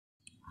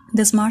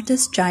The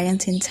smartest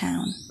giant in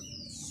town.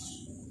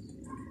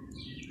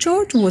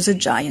 George was a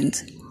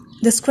giant,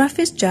 the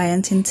scruffiest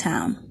giant in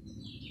town.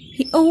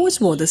 He always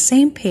wore the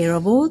same pair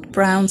of old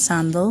brown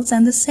sandals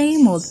and the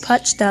same old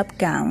patched-up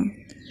gown.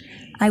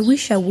 "I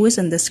wish I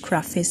wasn't the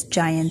scruffiest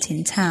giant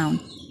in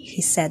town,"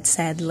 he said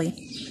sadly.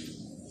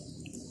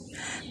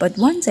 But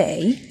one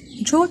day,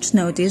 George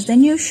noticed a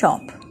new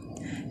shop.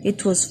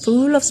 It was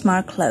full of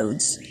smart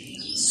clothes,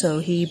 so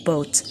he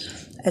bought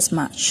a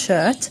smart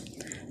shirt,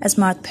 a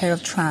smart pair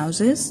of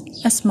trousers,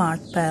 a smart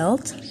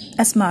belt,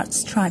 a smart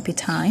stripy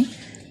tie,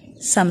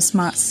 some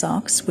smart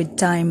socks with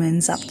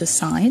diamonds up the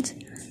side,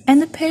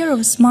 and a pair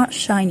of smart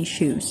shiny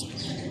shoes.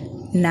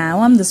 "Now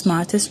I'm the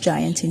smartest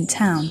giant in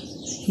town,"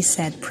 he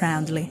said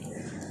proudly.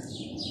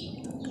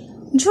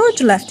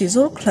 George left his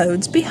old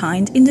clothes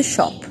behind in the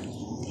shop.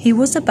 He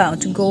was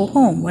about to go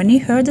home when he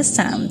heard a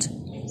sound.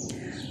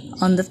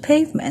 On the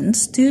pavement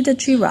stood a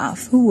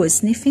giraffe who was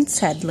sniffing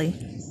sadly.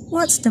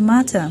 "What's the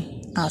matter?"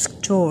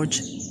 asked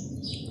George.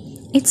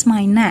 "It's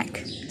my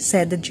neck,"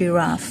 said the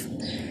giraffe.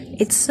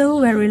 "It's so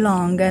very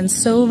long and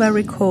so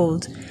very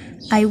cold.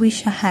 I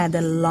wish I had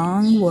a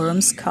long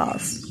warm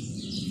scarf."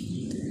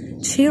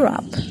 "Cheer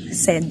up,"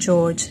 said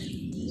George,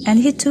 and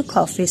he took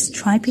off his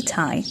stripy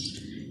tie.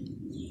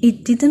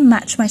 "It didn't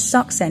match my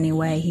socks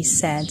anyway," he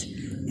said,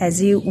 as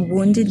he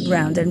wound it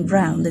round and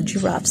round the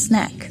giraffe's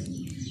neck.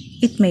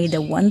 "It made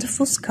a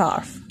wonderful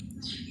scarf."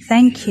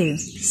 "Thank you,"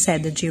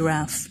 said the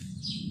giraffe.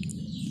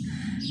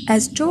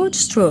 As George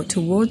strode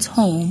towards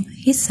home,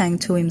 he sang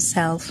to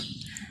himself,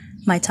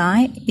 "My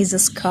tie is a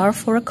scarf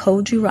for a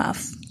cold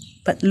giraffe,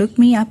 but look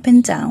me up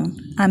and down,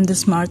 I'm the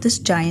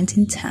smartest giant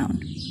in town."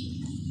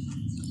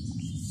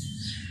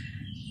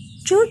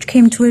 George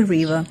came to a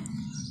river.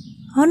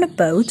 On a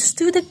boat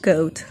stood a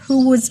goat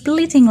who was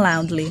bleating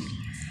loudly.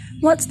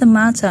 "What's the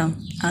matter?"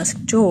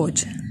 asked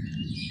George.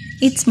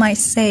 "It's my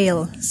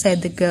sail,"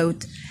 said the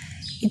goat.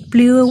 "It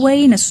blew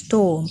away in a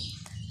storm.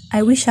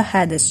 I wish I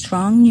had a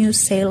strong new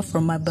sail for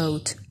my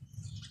boat."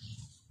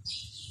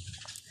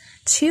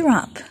 "Cheer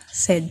up,"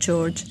 said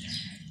George,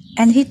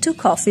 and he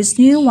took off his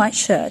new white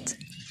shirt.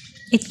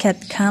 "It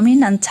kept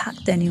coming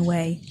untucked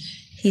anyway,"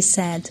 he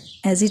said,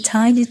 as he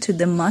tied it to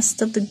the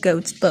mast of the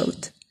goat's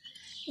boat.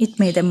 "It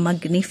made a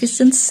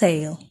magnificent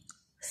sail."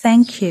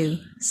 "Thank you,"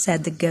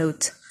 said the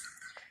goat.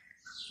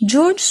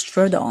 George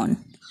strode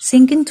on,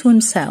 singing to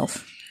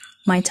himself,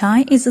 "My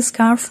tie is a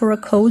scarf for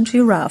a cold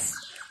giraffe.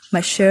 My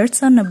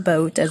shirt's on a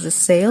boat as a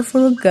sail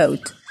for a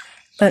goat.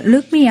 But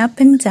look me up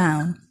and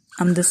down,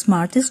 I'm the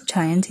smartest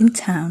giant in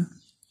town."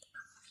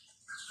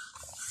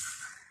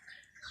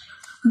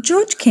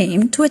 George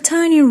came to a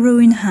tiny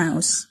ruined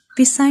house.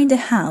 Beside the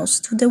house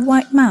stood a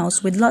white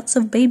mouse with lots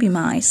of baby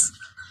mice.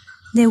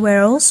 They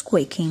were all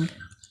squeaking.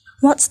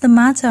 "What's the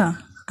matter?"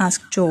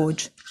 asked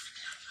George.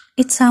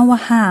 "It's our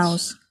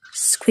house,"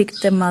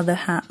 squeaked the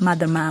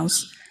mother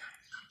mouse.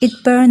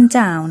 "It burned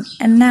down,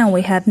 and now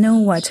we have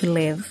nowhere to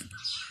live.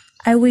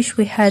 I wish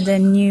we had a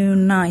new,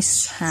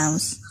 nice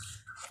house."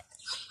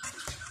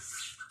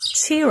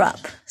 "Cheer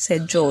up,"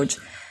 said George,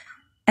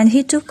 and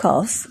he took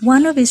off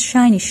one of his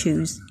shiny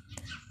shoes.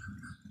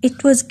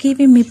 "It was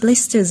giving me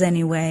blisters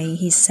anyway,"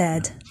 he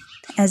said,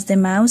 as the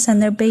mouse and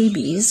their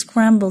babies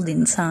scrambled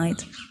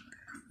inside.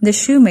 The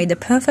shoe made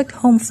a perfect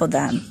home for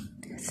them.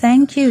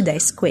 "Thank you," they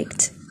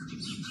squeaked.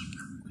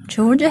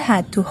 George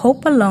had to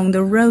hop along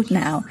the road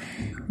now,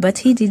 but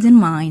he didn't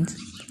mind.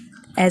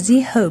 As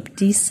he hoped,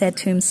 he said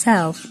to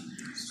himself,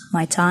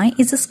 "My tie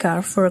is a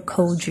scarf for a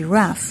cold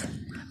giraffe.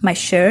 My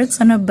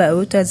shirt's on a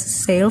boat as a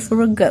sail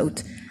for a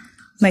goat.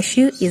 My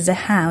shoe is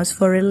a house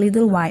for a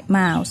little white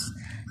mouse.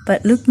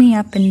 But look me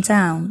up and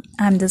down,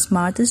 I'm the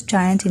smartest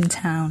giant in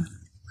town."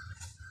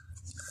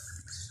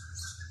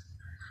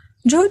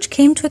 George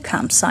came to a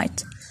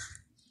campsite.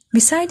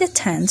 Beside the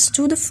tent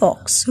stood a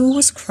fox who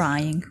was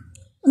crying.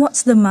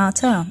 "What's the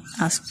matter?"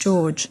 asked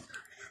George.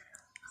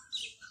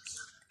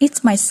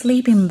 "It's my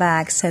sleeping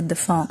bag," said the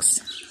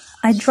fox.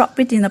 "I dropped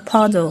it in a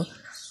puddle.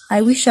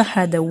 I wish I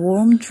had a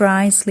warm,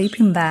 dry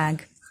sleeping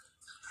bag."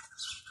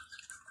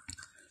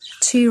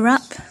 "Cheer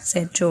up,"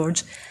 said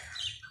George,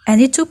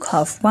 and he took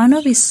off one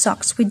of his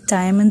socks with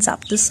diamonds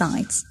up the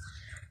sides.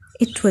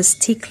 "It was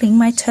tickling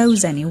my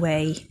toes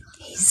anyway,"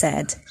 he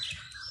said,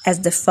 as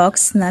the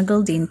fox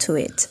snuggled into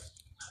it.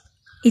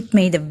 "It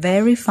made a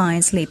very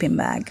fine sleeping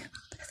bag."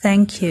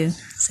 "Thank you,"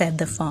 said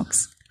the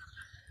fox.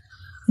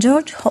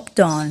 George hopped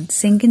on,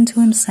 singing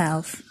to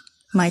himself,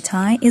 "My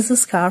tie is a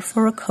scarf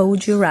for a cold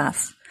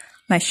giraffe.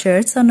 My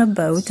shirt's on a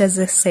boat as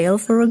a sail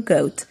for a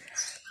goat.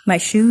 My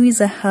shoe is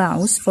a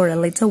house for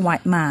a little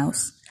white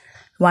mouse.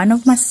 One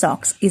of my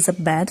socks is a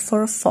bed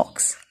for a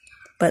fox.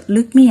 But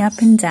look me up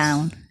and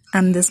down,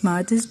 I'm the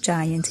smartest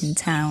giant in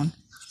town."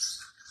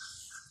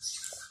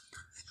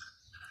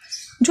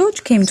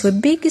 George came to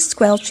a big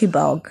squelchy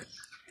bog.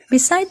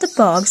 Beside the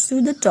bog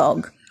stood a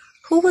dog,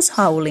 who was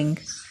howling.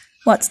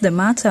 "What's the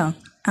matter?"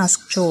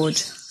 asked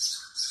George.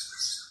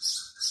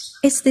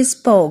 "It's this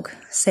bog,"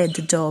 said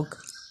the dog.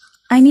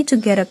 "I need to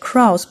get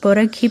across, but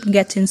I keep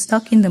getting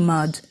stuck in the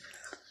mud."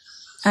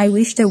 I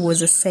wish there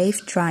was a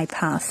safe, dry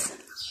path.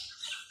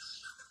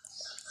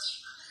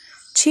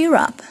 Cheer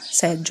up,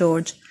 said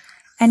George,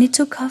 and he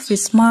took off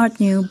his smart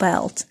new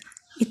belt.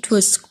 It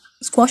was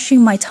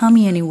squashing my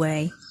tummy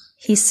anyway,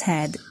 he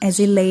said as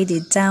he laid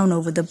it down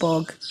over the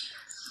bog.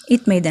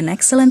 It made an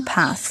excellent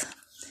path.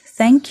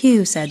 Thank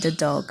you, said the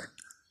dog.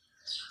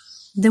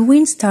 The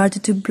wind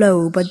started to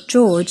blow, but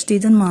George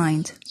didn't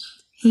mind.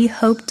 He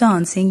hopped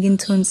on, singing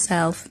to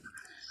himself,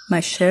 "My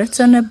shirt's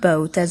on a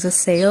boat as a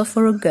sail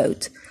for a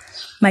goat.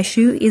 My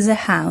shoe is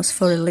a house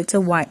for a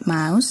little white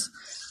mouse.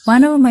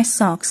 One of my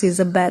socks is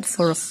a bed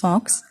for a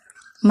fox.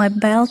 My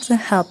belt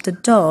helped a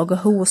dog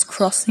who was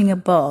crossing a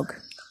bog.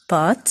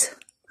 But..."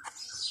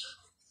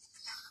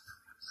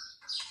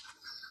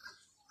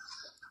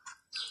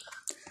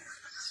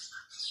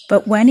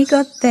 But when he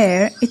got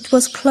there, it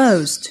was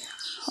closed.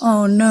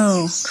 "Oh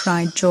no,"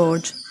 cried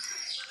George.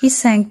 He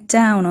sank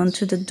down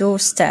onto the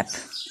doorstep,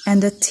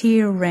 and a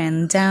tear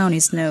ran down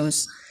his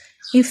nose.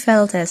 He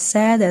felt as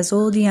sad as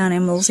all the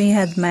animals he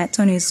had met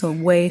on his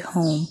way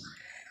home.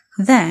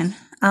 Then,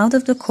 out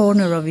of the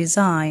corner of his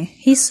eye,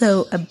 he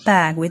saw a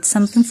bag with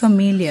something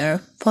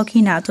familiar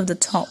poking out of the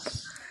top.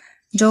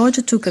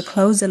 George took a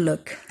closer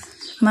look.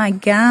 "My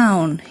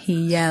gown," he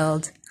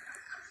yelled.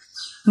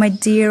 "My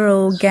dear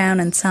old gown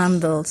and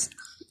sandals."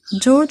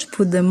 George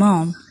put them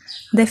on.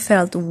 They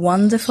felt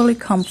wonderfully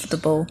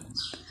comfortable.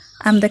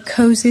 "I'm the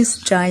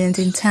coziest giant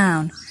in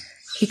town,"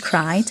 he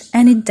cried,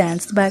 and he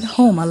danced back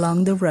home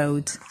along the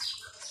road.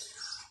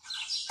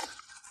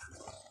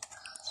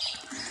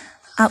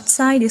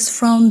 Outside his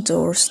front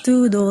door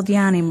stood all the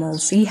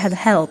animals he had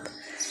helped.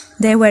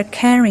 They were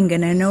carrying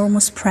an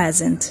enormous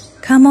present.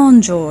 "Come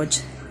on,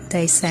 George,"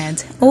 they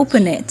said.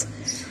 "Open it."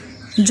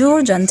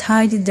 George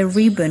untied the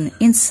ribbon.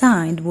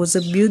 Inside was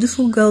a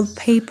beautiful gold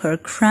paper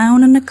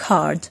crown and a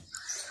card.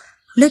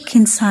 "Look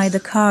inside the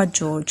card,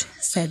 George,"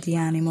 said the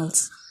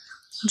animals.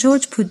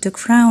 George put the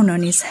crown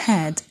on his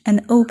head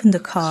and opened the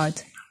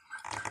card.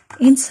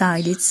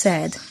 Inside it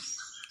said,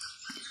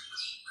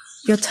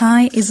 "Your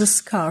tie is a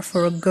scarf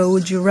for a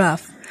gold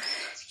giraffe.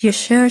 Your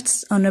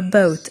shirt's on a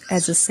boat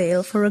as a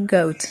sail for a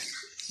goat.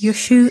 Your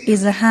shoe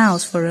is a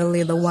house for a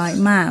little white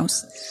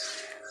mouse.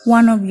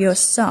 One of your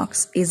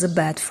socks is a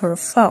bed for a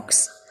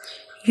fox.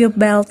 Your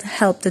belt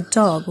helped a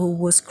dog who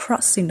was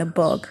crossing a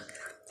bog.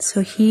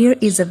 So here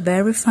is a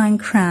very fine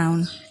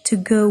crown to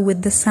go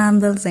with the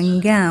sandals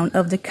and gown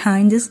of the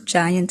kindest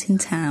giant in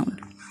town."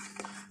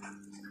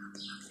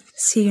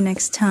 See you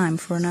next time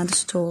for another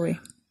story.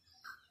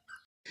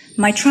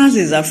 My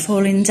trousers are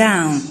falling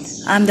down.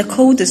 I'm the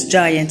coldest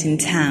giant in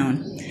town.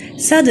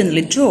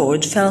 Suddenly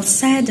George felt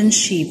sad and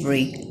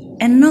shivery,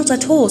 and not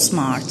at all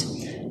smart.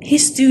 He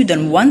stood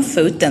on one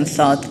foot and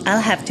thought,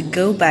 "I'll have to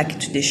go back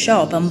to the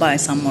shop and buy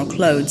some more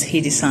clothes,"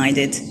 he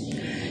decided.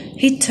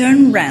 He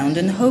turned round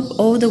and hopped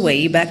all the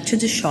way back to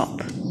the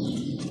shop.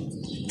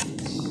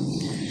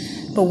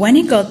 But when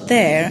he got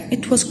there,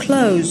 it was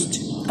closed.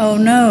 "Oh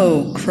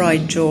no,"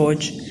 cried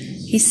George.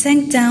 He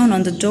sank down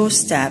on the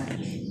doorstep,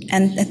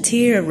 and a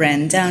tear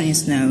ran down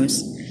his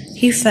nose.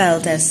 He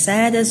felt as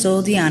sad as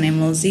all the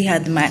animals he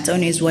had met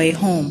on his way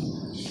home.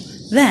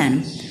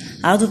 Then,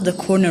 out of the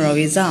corner of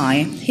his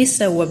eye, he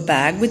saw a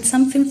bag with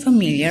something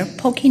familiar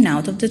poking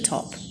out of the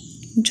top.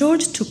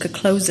 George took a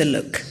closer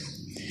look.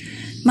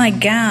 "My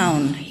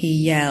gown," he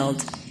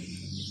yelled.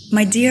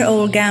 "My dear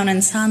old gown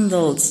and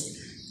sandals."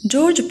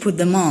 George put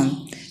them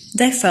on.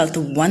 They felt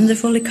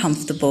wonderfully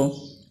comfortable.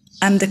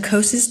 "I'm the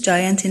coziest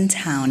giant in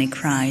town," he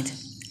cried,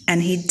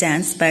 and he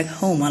danced back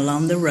home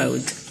along the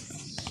road.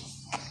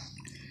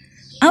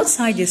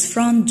 Outside his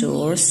front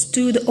door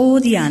stood all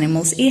the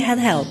animals he had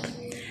helped.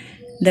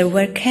 They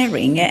were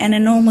carrying an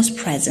enormous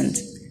present.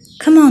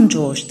 "Come on,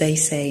 George," they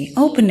say.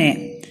 "Open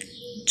it."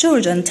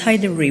 George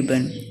untied the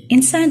ribbon.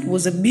 Inside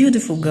was a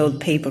beautiful gold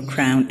paper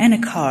crown and a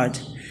card.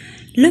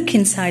 "Look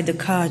inside the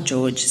card,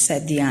 George,"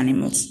 said the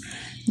animals.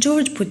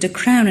 George put the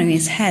crown on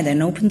his head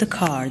and opened the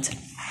card.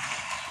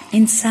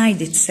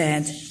 Inside it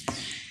said,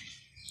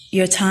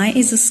 "Your tie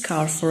is a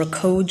scarf for a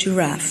cold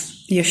giraffe.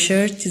 Your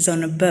shirt is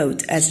on a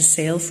boat as a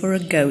sail for a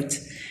goat.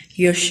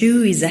 Your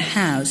shoe is a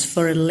house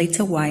for a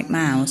little white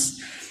mouse.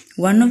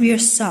 One of your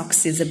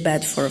socks is a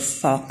bed for a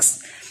fox.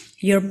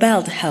 Your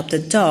belt helped a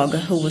dog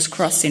who was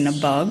crossing a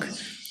bog.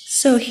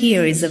 So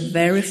here is a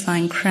very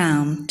fine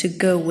crown to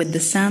go with the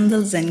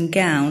sandals and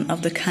gown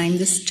of the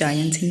kindest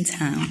giant in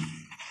town."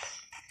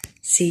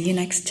 See you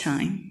next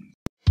time.